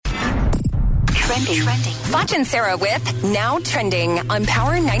Trending. Foch and Sarah with Now Trending on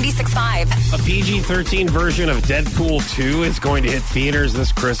Power 96.5. A PG-13 version of Deadpool 2 is going to hit theaters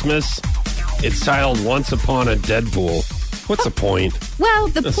this Christmas. It's titled Once Upon a Deadpool. What's the point? Well,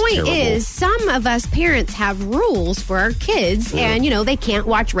 the That's point terrible. is some of us parents have rules for our kids, and, they can't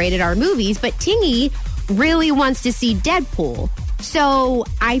watch rated R movies, but Tingy really wants to see Deadpool. So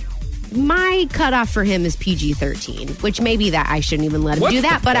my cutoff for him is PG-13, which may be that I shouldn't even let him What's do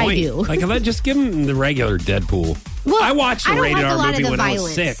that, the but I point? do. Like, if I just give him the regular Deadpool. Well, I watched a I don't rated like a R lot of movie the when I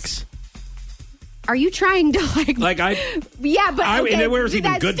was violence. 6. Are you trying to Yeah, but and okay, there was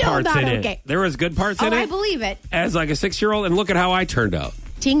even that's good still parts not in okay. it. There was good parts in it. I believe it. As like a 6-year-old, and look at how I turned out.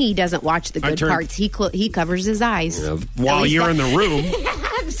 Tingy doesn't watch the good parts. He covers his eyes. While you're in the room.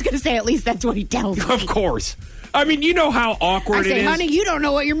 I'm just going to say, at least that's what he tells me. Of course. I mean, you know how awkward I say, it is. honey, you don't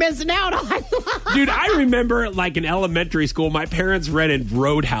know what you're missing out on. Dude, I remember, like, in elementary school, my parents rented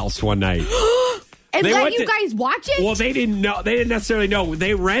Roadhouse one night. And They let went you guys watch it? Well, they didn't know. They didn't necessarily know.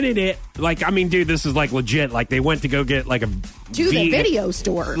 They rented it. Like, I mean, dude, this is, like, legit. Like, they went to go get, like, to the video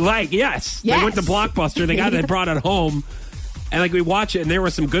store. Like, yes. Yes. They went to Blockbuster. They brought it home. And, like, we watch it, and there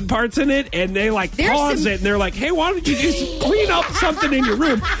was some good parts in it, and they, like, pause it, and they're like, hey, why don't you just clean up something in your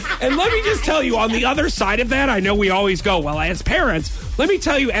room? And let me just tell you, on the other side of that, I know we always go, well, as parents, let me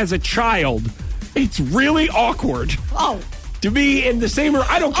tell you, as a child, it's really awkward. Oh. To be in the same room.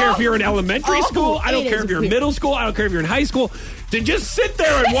 I don't care if you're in elementary school. I don't it care is if you're in weird. middle school. I don't care if you're in high school. To just sit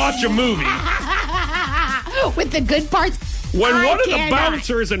there and watch a movie. With the good parts. When I one of the cannot.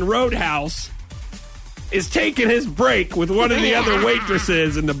 bouncers in Roadhouse is taking his break with one of the other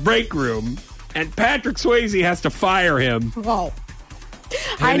waitresses in the break room, and Patrick Swayze has to fire him. Oh.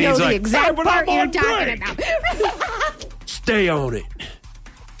 I know he's the like, exact "Hey, but part I'm you're on talking break." about. Stay on it.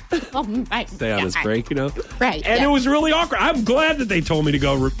 Oh my Stay on his God. break, you know? Right. And yeah. it was really awkward. I'm glad that they told me to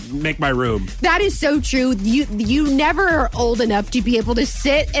go make my room. That is so true. You never are old enough to be able to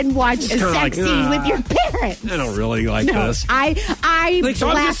sit and watch a kinda sex like, scene with your parents. I don't really like this. I Like, so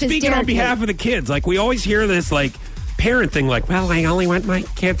I'm laugh just speaking on hysterically. behalf of the kids. Like, we always hear this, like, parent thing, like, well, I only want my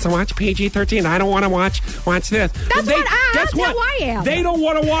kids to watch PG-13. I don't want to watch this. That's Guess how I am. They don't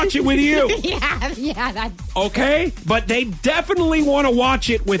want to watch it with you. yeah, that's Okay? But they definitely want to watch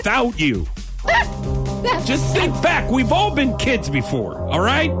it without you. Just think back. We've all been kids before, all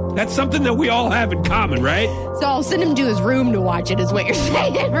right? That's something that we all have in common, right? so I'll send him to his room to watch it, is what you're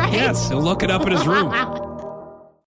saying, right? Yes, he'll look it up in his room.